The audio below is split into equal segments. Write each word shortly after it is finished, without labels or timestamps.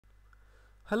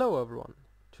Hello everyone!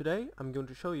 Today I'm going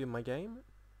to show you my game.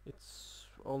 It's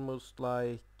almost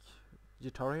like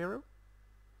Guitar Hero.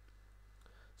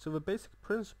 So the basic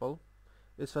principle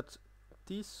is that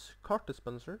these cart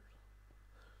dispensers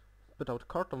put out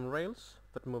cart on rails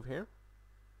that move here,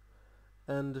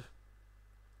 and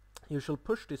you shall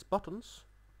push these buttons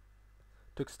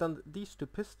to extend these two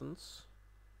pistons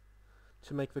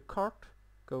to make the cart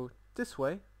go this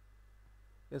way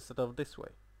instead of this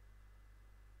way.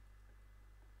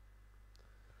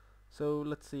 So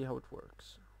let's see how it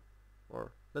works,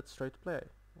 or let's try to play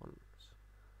once.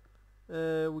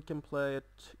 We can play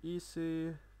it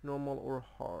easy, normal or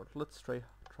hard. Let's try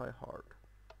hard.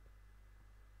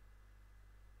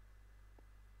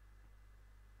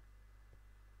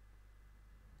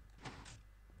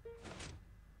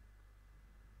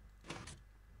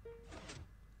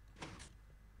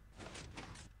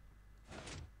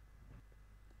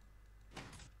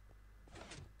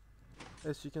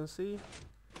 As you can see,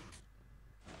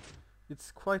 it's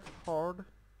quite hard.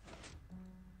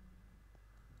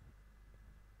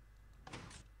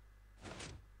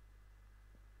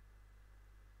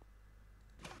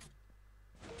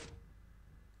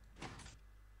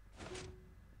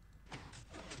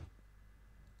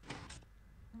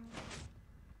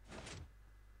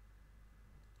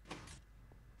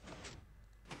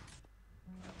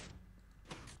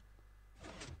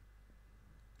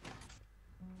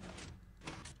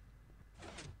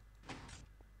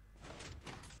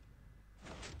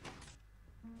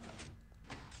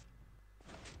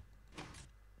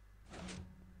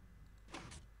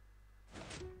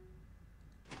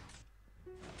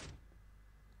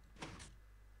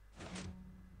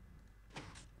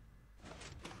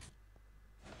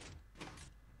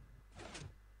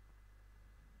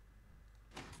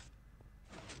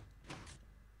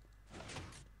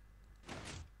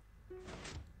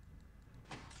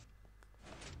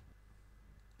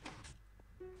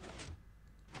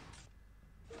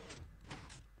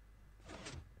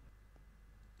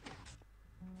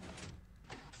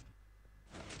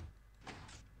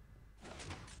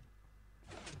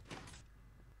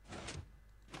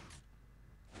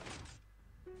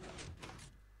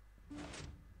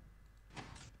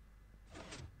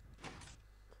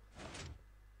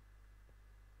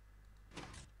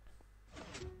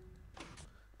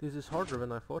 This is harder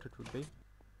than I thought it would be.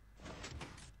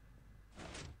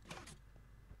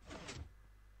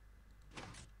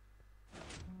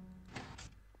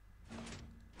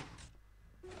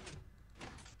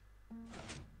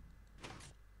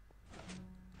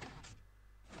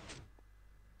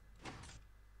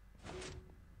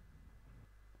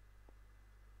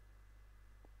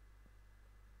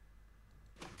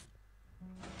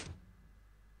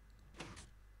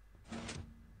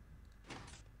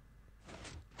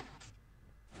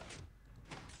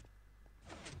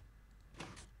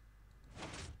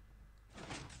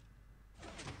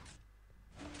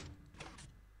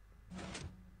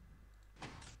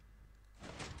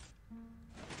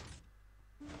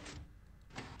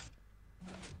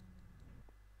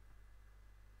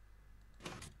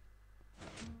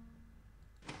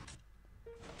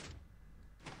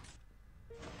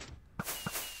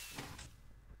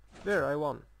 There, I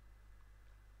won.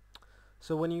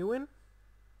 So when you win,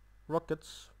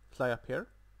 rockets fly up here.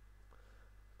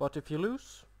 But if you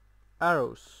lose,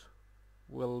 arrows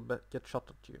will get shot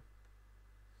at you.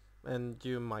 And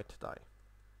you might die.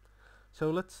 So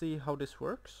let's see how this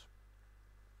works.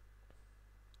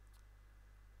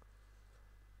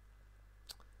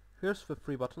 Here's the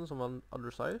three buttons on one other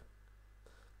side.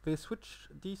 They switch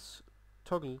these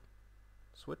toggle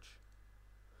switch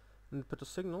and put a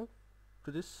signal to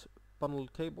this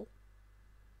bundled cable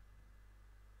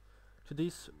to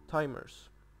these timers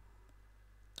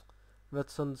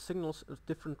that send signals at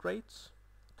different rates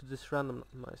to this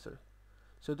randomizer.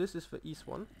 So this is the ease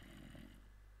one.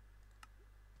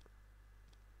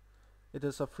 It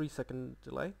has a 3-second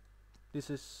delay. This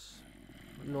is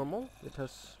normal, it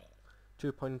has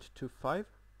 2.25,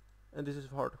 and this is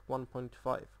hard,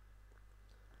 1.5.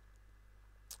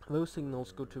 Those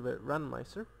signals go to the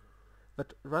randomizer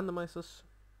that randomizes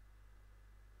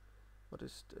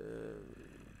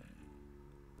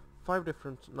 5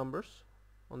 different numbers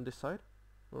on this side,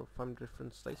 or 5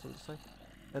 different states on this side,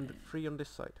 and 3 on this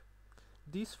side.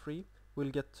 These 3 will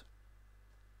get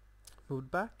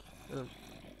moved back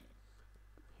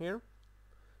here,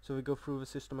 so we go through the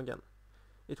system again.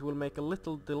 It will make a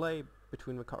little delay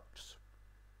between the cards.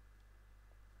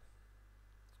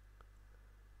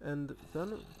 And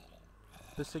then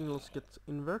the signals get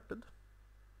inverted,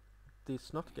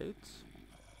 these NOT gates,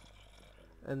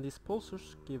 and these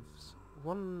pulsers gives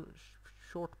one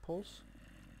short pulse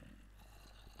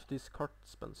these cart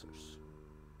dispensers.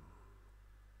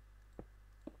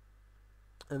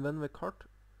 And when the cart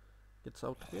gets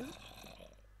out here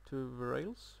to the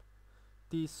rails,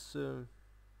 these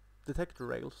detector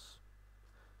rails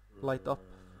light up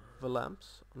the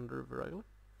lamps under the rail.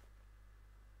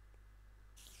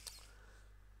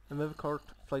 And then the cart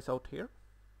flies out here,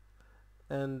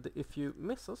 and if you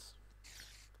misses,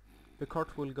 the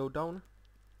cart will go down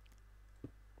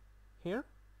here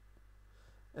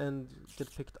and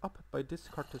get picked up by this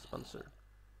cart dispenser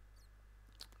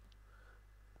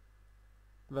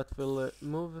that will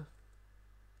move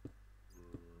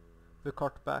the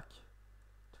cart back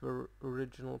to the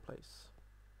original place.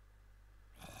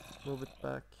 Move it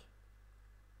back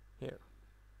here.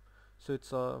 So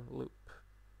it's a loop.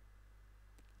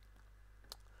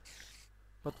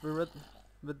 But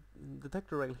the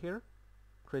detector rail here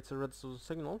creates a redstone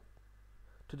signal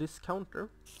to this counter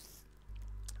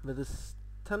that is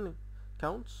 10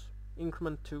 counts,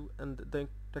 increment 2 and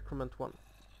decrement 1.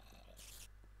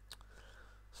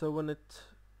 So when it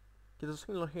gets a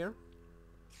signal here,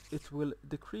 it will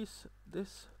decrease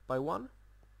this by 1,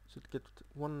 so it gets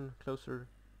 1 closer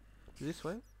this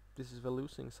way. This is the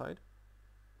losing side.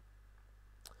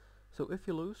 So if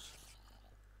you lose,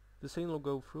 the signal will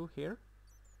go through here,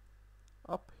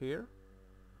 up here,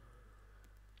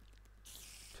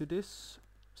 to this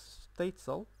state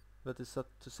cell that is set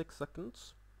to 6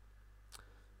 seconds,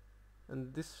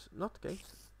 and this NOT gate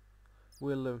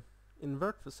will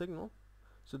invert the signal,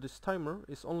 so this timer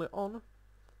is only on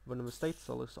when the state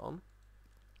cell is on,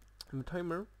 and the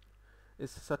timer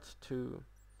is set to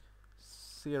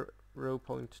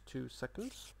 0.2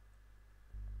 seconds,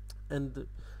 and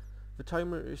the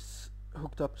timer is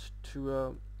hooked up to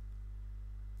a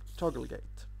toggle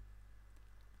gate,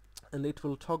 and it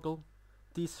will toggle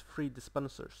these 3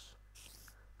 dispensers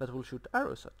that will shoot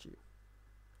arrows at you.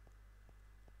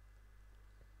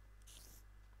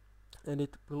 And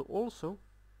it will also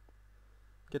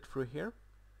get through here,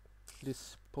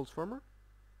 this pulse former,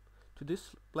 to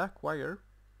this black wire,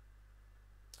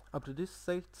 up to this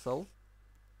state cell,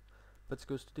 that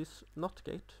goes to this NOT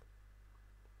gate,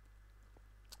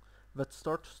 that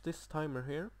starts this timer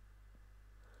here,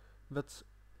 that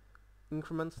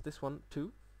increments this one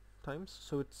 2 times,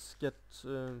 so it's get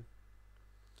to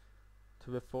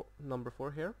the number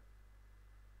 4 here,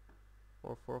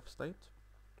 or 4th state,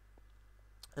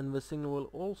 and the signal will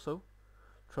also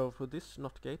travel through this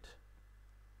NOT gate,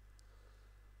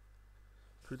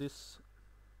 through this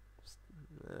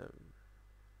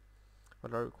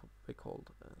what are they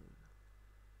called,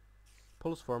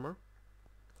 pulse former,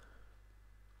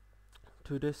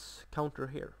 to this counter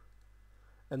here,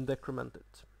 and decrement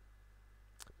it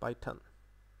by 10.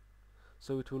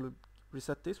 So it will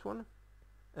reset this one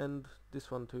and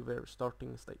this one to their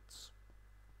starting states.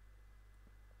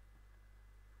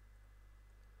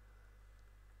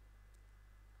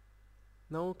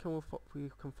 Now we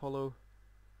can follow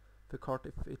the cart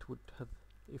if we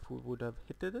would have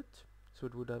hit it, so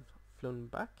it would have flown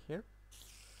back here.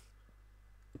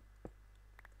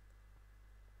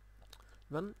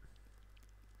 Then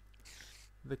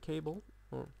the cable,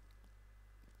 or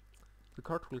the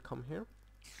cart will come here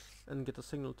and get a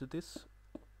signal to this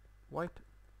white.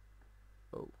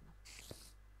 Oh,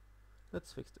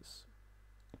 let's fix this.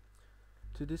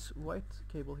 To this white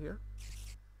cable here,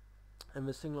 and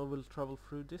the signal will travel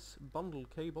through this bundle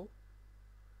cable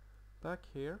back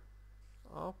here,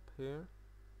 up here,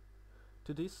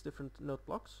 to these different note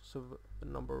blocks. So the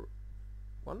number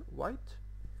 1, white,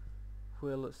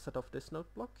 will set off this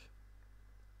note block,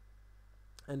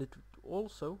 and it would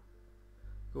also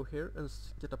go here and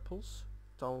get a pulse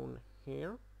down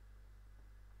here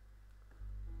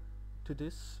to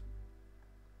this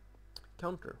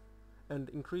counter and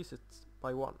increase it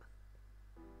by 1.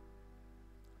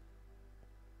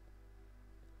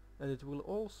 And it will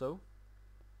also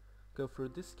go through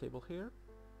this cable here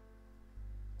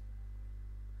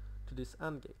to this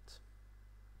AND gate.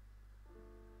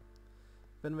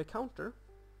 When the counter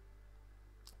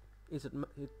is at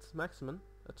its maximum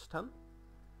at 10,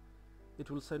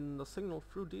 it will send a signal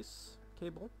through this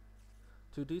cable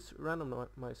to these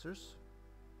randomizers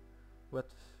that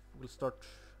will start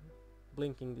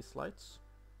blinking these lights.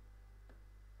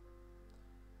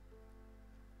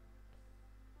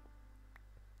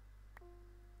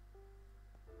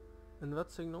 And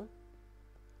that signal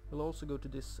will also go to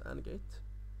this AND gate.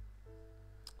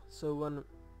 So when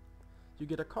you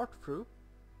get a cart through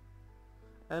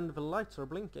and the lights are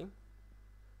blinking,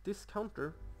 this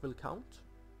counter will count.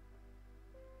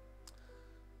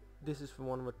 This is the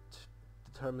one that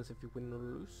determines if you win or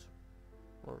lose,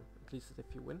 or at least if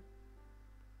you win.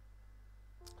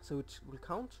 So it will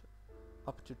count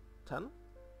up to 10,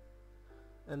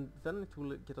 and then it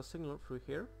will get a signal through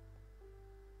here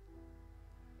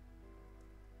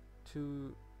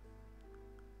to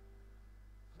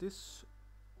this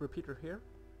repeater here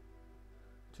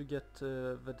to get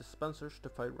the dispensers to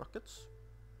fire rockets,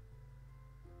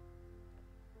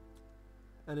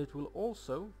 and it will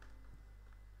also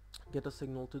get a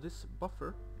signal to this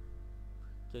buffer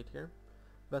gate here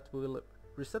that will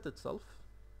reset itself,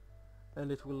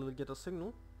 and it will get a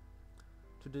signal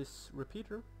to this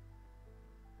repeater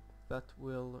that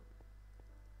will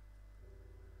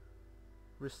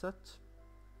reset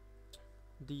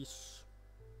these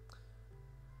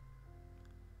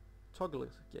toggle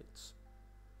gates.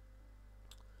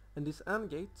 And these AND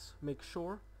gates make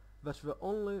sure that the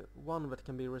only one that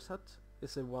can be reset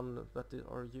is the one that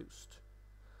are used.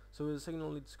 So the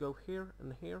signal needs to go here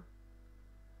and here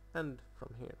and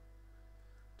from here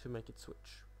to make it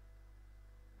switch.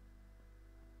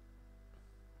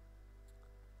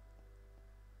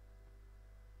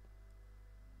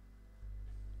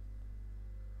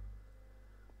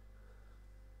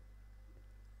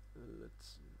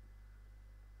 Let's see.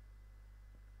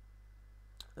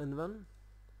 And then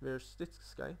there's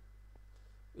this guy.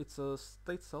 It's a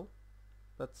state cell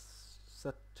that's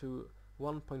set to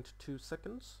 1.2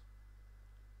 seconds,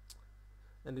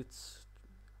 and it's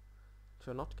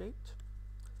to a NOT gate,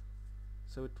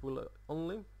 so it will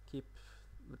only keep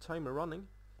the timer running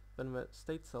when the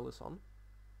state cell is on,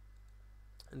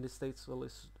 and the state cell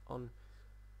is on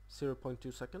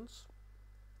 0.2 seconds,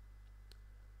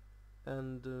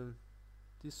 and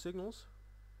these signals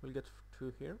will get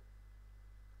to here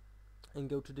and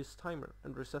go to this timer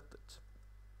and reset it.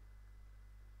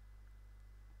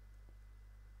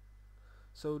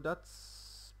 So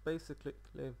that's basically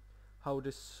how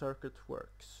this circuit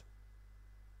works.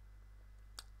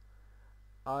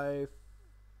 I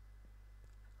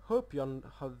hope you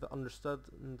have understood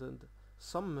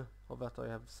some of that I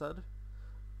have said,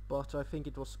 but I think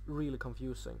it was really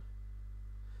confusing.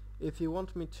 If you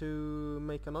want me to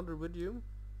make another video,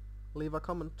 leave a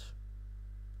comment.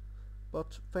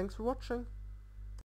 But thanks for watching.